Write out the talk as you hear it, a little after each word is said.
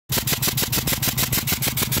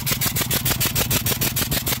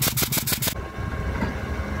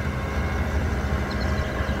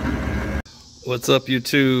What's up,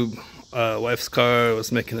 YouTube? Wife's car was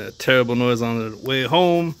making a terrible noise on the way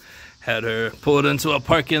home. Had her pull it into a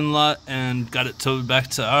parking lot and got it towed back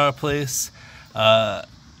to our place.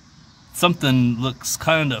 Something looks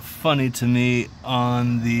kind of funny to me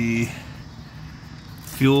on the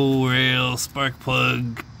fuel rail spark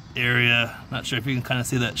plug area. Not sure if you can kind of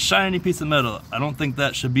see that shiny piece of metal. I don't think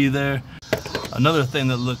that should be there. Another thing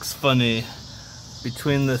that looks funny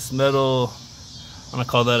between this metal, I'm gonna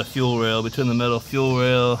call that a fuel rail, between the metal fuel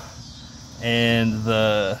rail and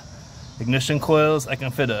the ignition coils, I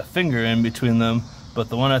can fit a finger in between them, but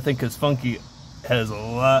the one I think is funky has a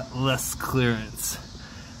lot less clearance.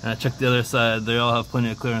 And I checked the other side, they all have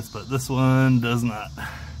plenty of clearance, but this one does not.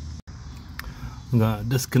 I'm gonna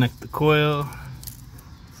disconnect the coil.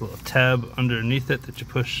 There's a little tab underneath it that you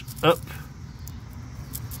push up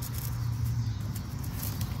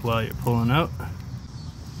while you're pulling out.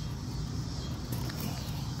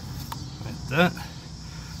 That.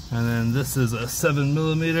 And then this is a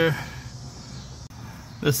 7mm.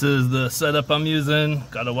 This is the setup I'm using.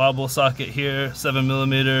 Got a wobble socket here,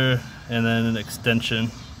 7mm, and then an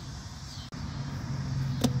extension.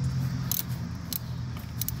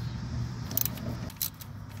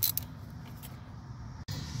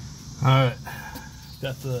 Alright,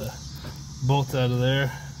 got the bolt out of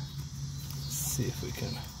there. Let's see if we can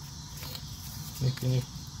make any.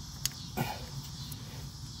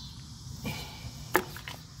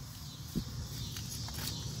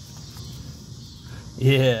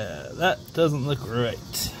 Yeah, that doesn't look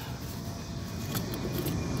right.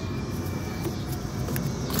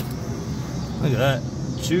 Look at that,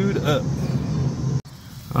 chewed up.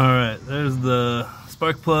 Alright, there's the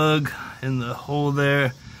spark plug in the hole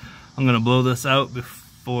there. I'm gonna blow this out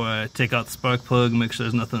before I take out the spark plug and make sure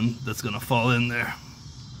there's nothing that's gonna fall in there.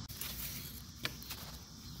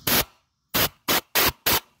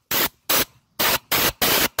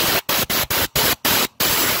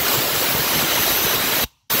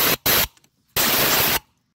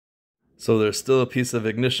 So there's still a piece of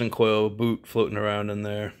ignition coil boot floating around in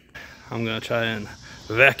there. I'm gonna try and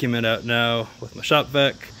vacuum it out now with my shop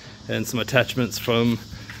vac and some attachments from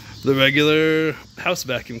the regular house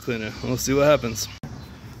vacuum cleaner. We'll see what happens.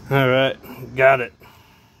 All right, got it.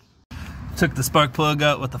 Took the spark plug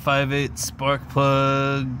out with the 5/8 spark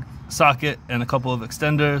plug socket and a couple of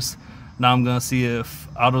extenders. Now I'm gonna see if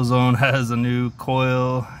AutoZone has a new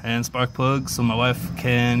coil and spark plug so my wife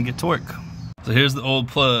can get to work. So here's the old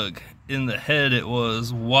plug. In the head it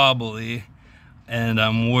was wobbly and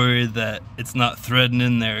I'm worried that it's not threading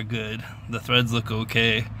in there good. The threads look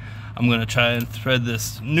okay. I'm gonna try and thread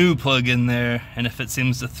this new plug in there, and if it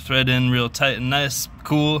seems to thread in real tight and nice,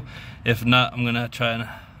 cool. If not, I'm gonna try and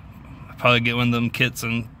probably get one of them kits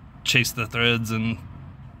and chase the threads, and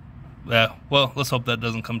yeah, well, let's hope that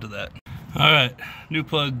doesn't come to that. Alright, new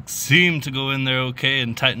plug seemed to go in there okay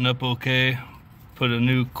and tighten up okay. Put a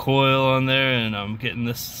new coil on there and I'm getting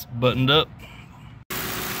this buttoned up.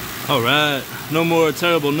 Alright, no more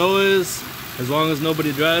terrible noise. As long as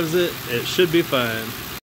nobody drives it, it should be fine.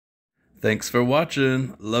 Thanks for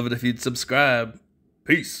watching. Love it if you'd subscribe.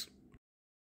 Peace.